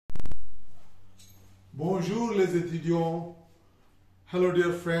Bonjour les étudiants. Hello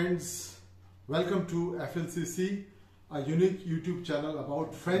dear friends. Welcome to FLCC, a unique YouTube channel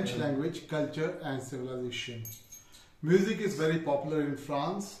about French language, culture and civilization. Music is very popular in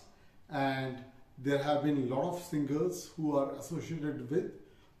France and there have been a lot of singers who are associated with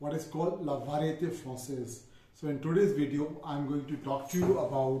what is called la Variété française. So in today's video, I'm going to talk to you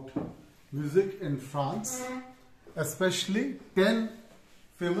about music in France, especially 10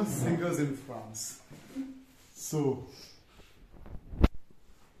 famous singers in France. So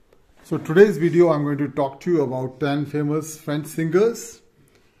today's video I'm going to talk to you about 10 famous French singers.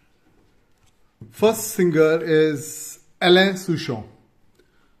 First singer is Alain Souchon,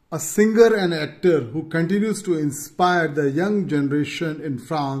 a singer and actor who continues to inspire the young generation in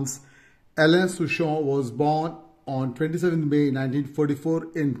France. Alain Souchon was born on 27 May 1944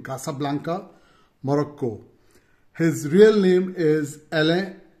 in Casablanca, Morocco. His real name is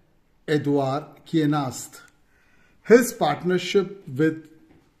Alain Edouard Kienast. His partnership with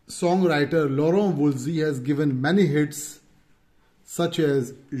songwriter Laurent Voulzy has given many hits such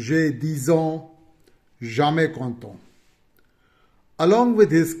as J'ai 10 ans, Jamais Content. Along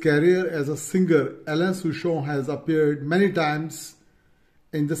with his career as a singer, Alain Souchon has appeared many times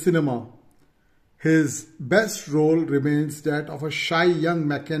in the cinema. His best role remains that of a shy young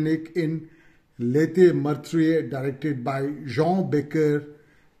mechanic in L'été meurtrier, directed by Jean Baker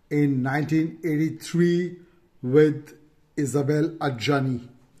in 1983 with Isabelle Adjani,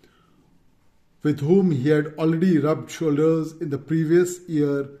 with whom he had already rubbed shoulders in the previous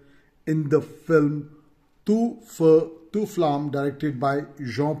year in the film Tout Feu, Tout Flamme, directed by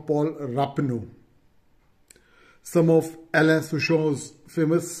Jean-Paul Rappeneau. Some of Alain Souchon's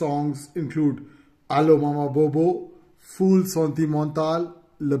famous songs include Allo Mama Bobo, Foule Sentimental,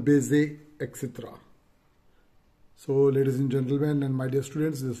 Le Baiser, etc. So, ladies and gentlemen and my dear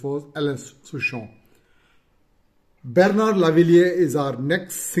students, this was Alain Souchon. Bernard Lavilliers is our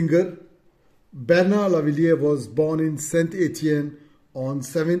next singer. Bernard Lavilliers was born in Saint-Etienne on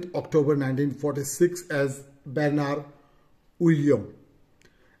 7th October 1946 as Bernard Oulion.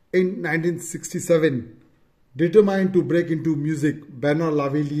 In 1967, determined to break into music, Bernard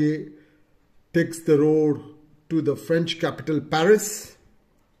Lavilliers takes the road to the French capital Paris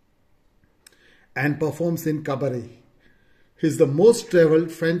and performs in cabaret. He is the most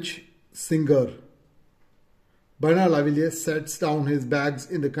travelled French singer. Bernard Lavilliers sets down his bags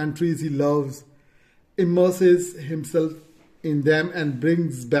in the countries he loves, immerses himself in them and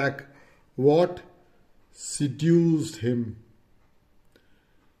brings back what seduced him.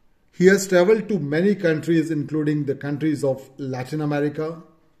 He has travelled to many countries, including the countries of Latin America,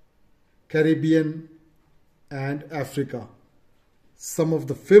 Caribbean and Africa. Some of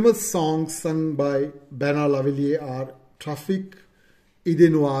the famous songs sung by Bernard Lavilliers are Trafic,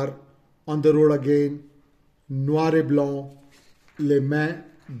 Idée Noire, On the Road Again, Noir et Blanc, Les Mains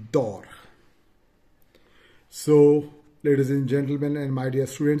d'Or. So, ladies and gentlemen and my dear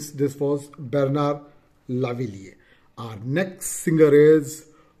students, this was Bernard Lavilliers. Our next singer is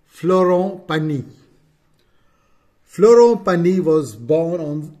Florent Pagny. Florent Pagny was born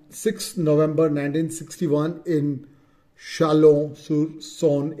on 6 November 1961 in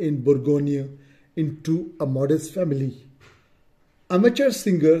Chalon-sur-Saône in Bourgogne into a modest family. Amateur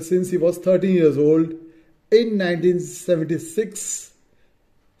singer since he was 13 years old, in 1976,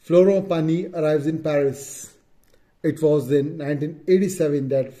 Florent Pagny arrives in Paris. It was in 1987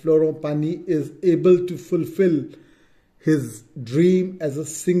 that Florent Pagny is able to fulfill his dream as a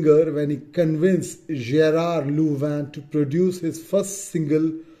singer when he convinced Gérard Louvain to produce his first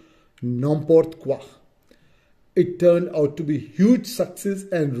single, N'importe quoi. It turned out to be a huge success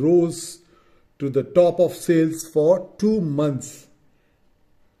and rose to the top of sales for 2 months.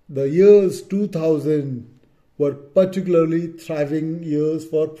 The years 2000 were particularly thriving years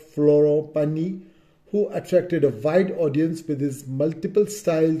for Florent Pagny, who attracted a wide audience with his multiple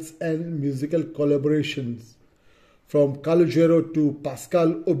styles and musical collaborations. From Calogero to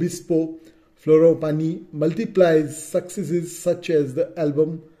Pascal Obispo, Florent Pagny multiplies successes such as the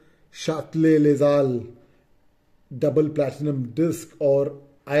album Châtelet les Halles, double platinum disc, or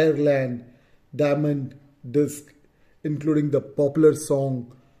Ireland diamond disc, including the popular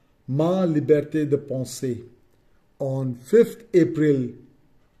song Ma Liberté de Penser. On 5th April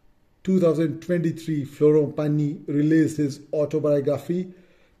 2023, Florent Pagny released his autobiography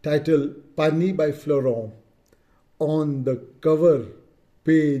titled Pagny by Florent. On the cover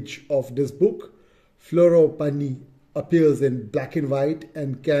page of this book, Florent Pagny appears in black and white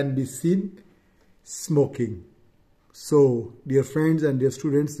and can be seen smoking. So, dear friends and dear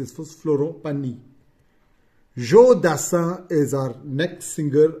students, this was Florent Pagny. Joe Dassin is our next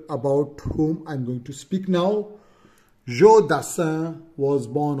singer about whom I'm going to speak now. Joe Dassin was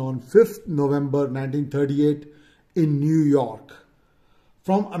born on 5th November 1938 in New York.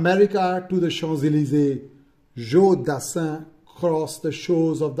 From America to the Champs-Élysées, Joe Dassin crossed the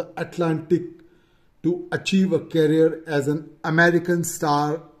shores of the Atlantic to achieve a career as an American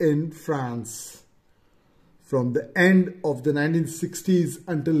star in France. From the end of the 1960s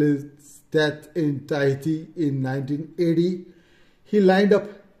until his death in Tahiti in 1980, he lined up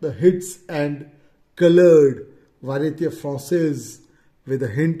the hits and colored Variété française with a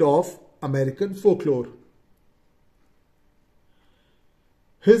hint of American folklore.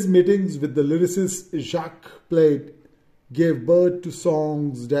 His meetings with the lyricist Jacques Plate gave birth to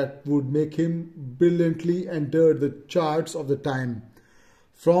songs that would make him brilliantly enter the charts of the time.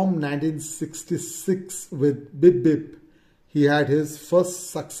 From 1966 with Bip Bip, he had his first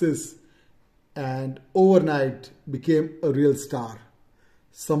success and overnight became a real star.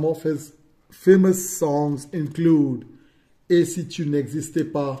 Some of his famous songs include Et si tu n'existais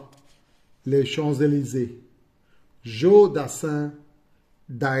pas, Les Champs-Élysées. Joe Dassin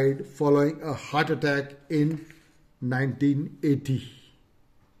died following a heart attack in 1980.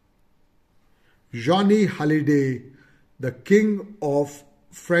 Johnny Hallyday, the king of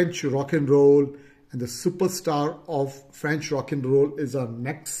French rock and roll and the superstar of French rock and roll, is our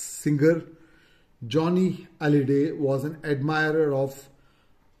next singer. Johnny Hallyday was an admirer of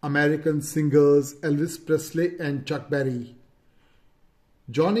American singers Elvis Presley and Chuck Berry.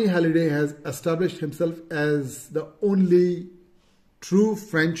 Johnny Hallyday has established himself as the only true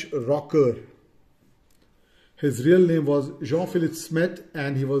French rocker. His real name was Jean-Philippe Smet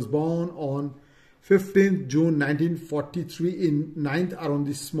and he was born on 15th June 1943 in 9th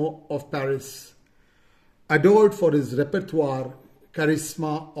arrondissement of Paris. Adored for his repertoire,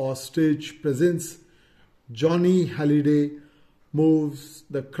 charisma or stage presence, Johnny Hallyday moves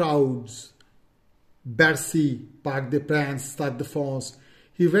the crowds. Bercy, Parc des Princes, Stade de France.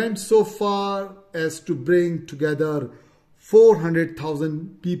 He went so far as to bring together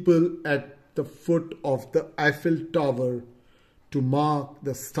 400,000 people at the foot of the Eiffel Tower to mark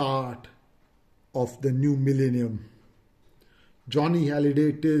the start of the new millennium. Johnny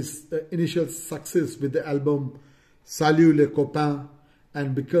Hallyday tastes the initial success with the album Salut les copains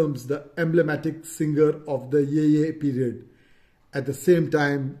and becomes the emblematic singer of the Yeye period. At the same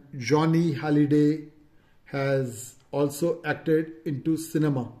time, Johnny Hallyday has also acted into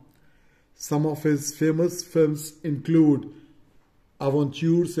cinema. Some of his famous films include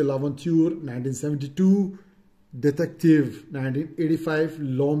Aventure, c'est l'aventure, 1972, Détective, 1985,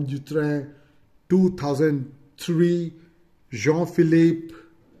 L'homme du train, 2003, Jean-Philippe,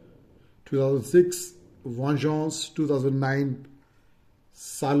 2006, Vengeance, 2009,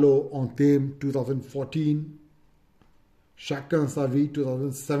 Salo en thème, 2014, Chacun sa vie,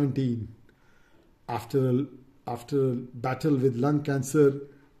 2017. After a battle with lung cancer,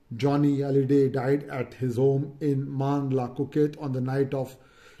 Johnny Hallyday died at his home in Marne-la-Coquette on the night of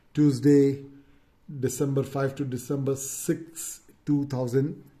Tuesday, December 5 to December 6,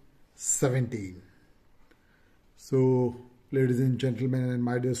 2017. So, ladies and gentlemen and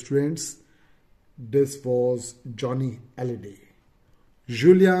my dear students, this was Johnny Hallyday.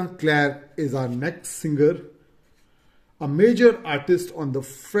 Julien Clerc is our next singer. A major artist on the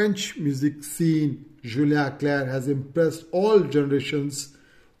French music scene, Julien Clerc has impressed all generations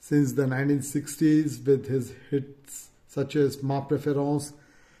since the 1960s with his hits such as Ma Préférence,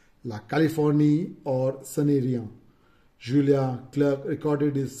 La Californie or Ce n'est rien. Julien Clerc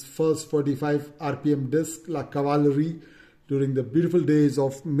recorded his first 45 RPM disc, La Cavalerie, during the beautiful days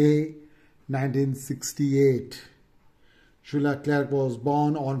of May 1968. Julien Clerc was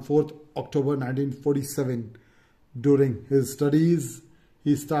born on 4th October 1947. During his studies,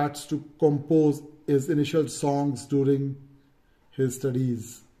 he starts to compose his initial songs during his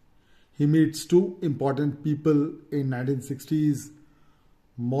studies. He meets two important people in 1960s,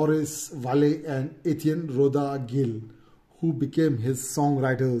 Maurice Vallet and Etienne Roda-Gill, who became his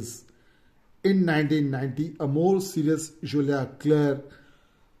songwriters. In 1990, a more serious Julien Clerc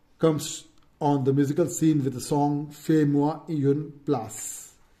comes on the musical scene with the song Fais-moi une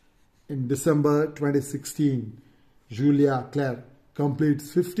place. In December 2016, Julien Clerc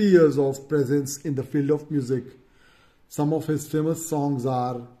completes 50 years of presence in the field of music. Some of his famous songs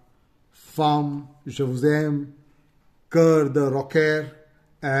are Femme, Je vous aime, Cœur de Rocker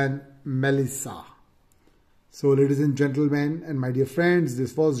and Melissa. So ladies and gentlemen and my dear friends,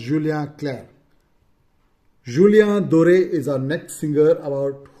 this was Julien Clerc. Julien Doré is our next singer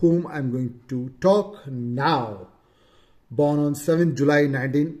about whom I'm going to talk now. Born on 7th July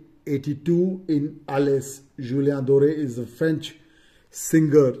 1982 in Alice. Julien Doré is a French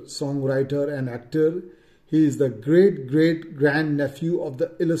singer, songwriter and actor. He is the great-great-grandnephew of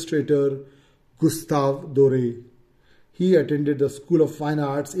the illustrator Gustave Doré. He attended the School of Fine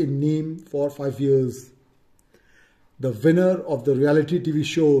Arts in Nîmes for 5 years. The winner of the reality TV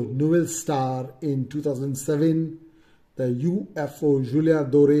show Nouvelle Star in 2007, the UFO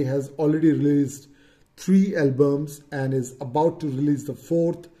Julien Doré has already released 3 albums and is about to release the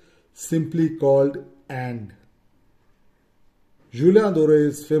 4th, simply called And. Julien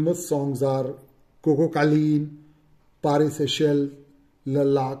Doré's famous songs are Coco Caline, Paris Seychelles, Le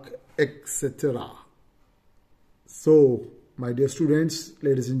Lac, etc. So, my dear students,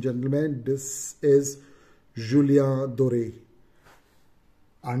 ladies and gentlemen, this is Julien Doré.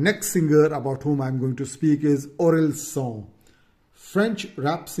 Our next singer about whom I am going to speak is Orelsan. French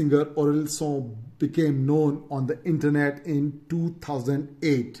rap singer Orelsan became known on the internet in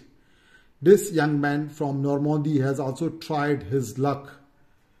 2008. This young man from Normandy has also tried his luck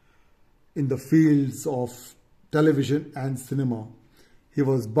in the fields of television and cinema. He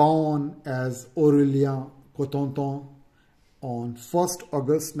was born as Aurélien Cotentin on 1st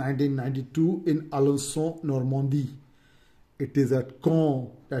August 1992 in Alençon, Normandy. It is at Caen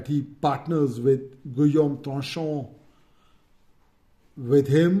that he partners with Guillaume Tranchon with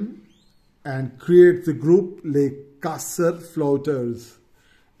him and creates the group Les Casseurs Flotteurs.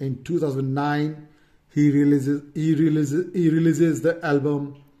 In 2009, he releases the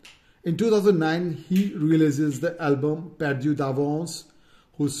album. In 2009, he releases the album Perdu d'Avance,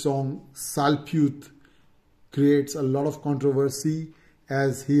 whose song Sale Pute creates a lot of controversy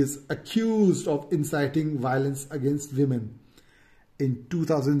as he is accused of inciting violence against women. In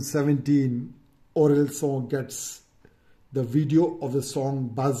 2017, Orelsan gets the video of the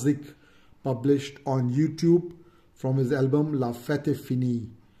song Basique published on YouTube from his album La Fête est Finie.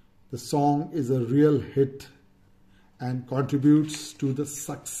 The song is a real hit and contributes to the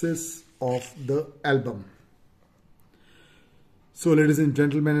success of the album. So, ladies and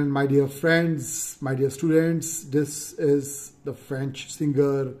gentlemen, and my dear friends, my dear students, this is the French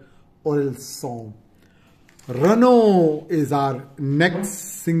singer Orelsan. Renaud is our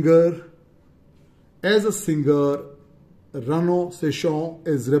next singer. As a singer, Alain Souchon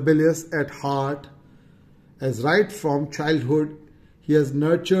is rebellious at heart, as right from childhood he has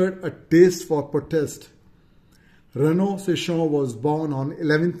nurtured a taste for protest. Alain Souchon was born on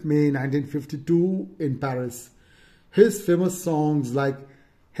 11th May 1952 in Paris. His famous songs like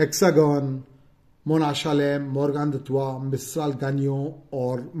Hexagon, Mon HLM, Morgan de Toi, Mistral Gagnon,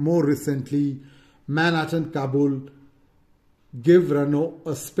 or more recently Manhattan Kabul give Renaud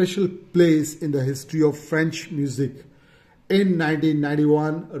a special place in the history of French music. In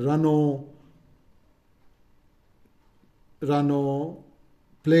 1991, Renaud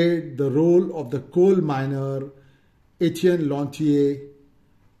played the role of the coal miner Etienne Lantier,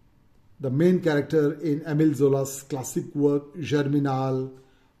 the main character in Émile Zola's classic work Germinal,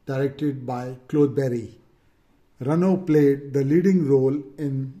 directed by Claude Berry. Renaud played the leading role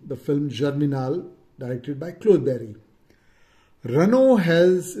in the film Germinal, directed by Claude Berry. Renaud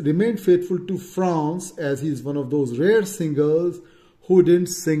has remained faithful to France as he is one of those rare singers who didn't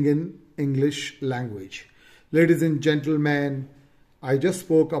sing in English language. Ladies and gentlemen, I just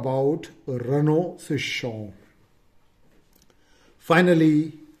spoke about Alain Souchon.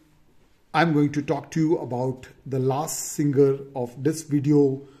 Finally, I'm going to talk to you about the last singer of this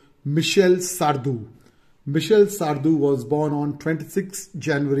video, Michel Sardou. Michel Sardou was born on 26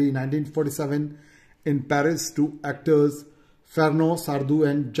 January 1947 in Paris to actors Fernand Sardou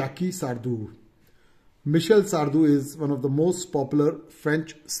and Jackie Sardou. Michel Sardou is one of the most popular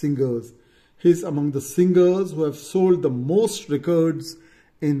French singers. He is among the singers who have sold the most records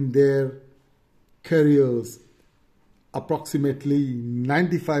in their careers. Approximately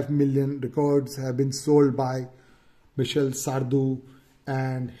 95 million records have been sold by Michel Sardou,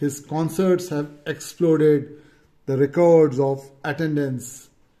 and his concerts have exploded the records of attendance.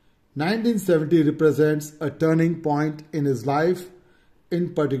 1970 represents a turning point in his life,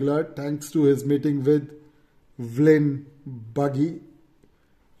 in particular thanks to his meeting with Vlaine Bagui,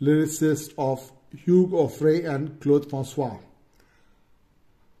 lyricist of Hugues Offray and Claude François.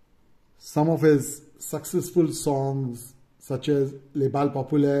 Some of his successful songs such as Les Bals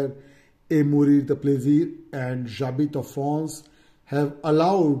Populaires, Et Mourir de Plaisir and J'habite en France have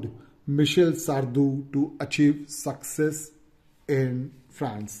allowed Michel Sardou to achieve success in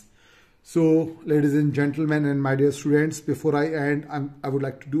France. So, ladies and gentlemen and my dear students, before I end, I would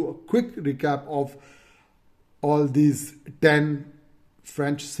like to do a quick recap of all these 10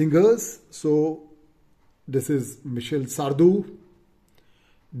 French singers. So, this is Michel Sardou,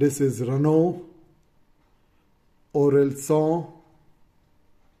 This is Renaud, Orelsan,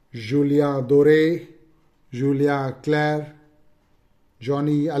 Julien Doré, Julia Claire,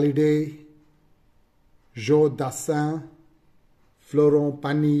 Johnny Hallyday, Joe Dassin, Florent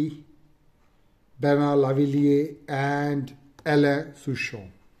Pagny, Bernard Lavilliers, and Alain Souchon.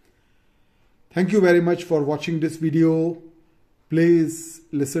 Thank you very much for watching this video. Please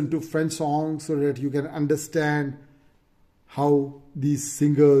listen to French songs so that you can understand how these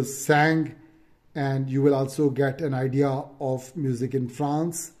singers sang, and you will also get an idea of music in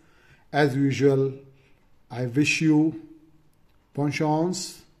France. As usual, I wish you bonne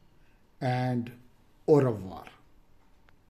chance and au revoir.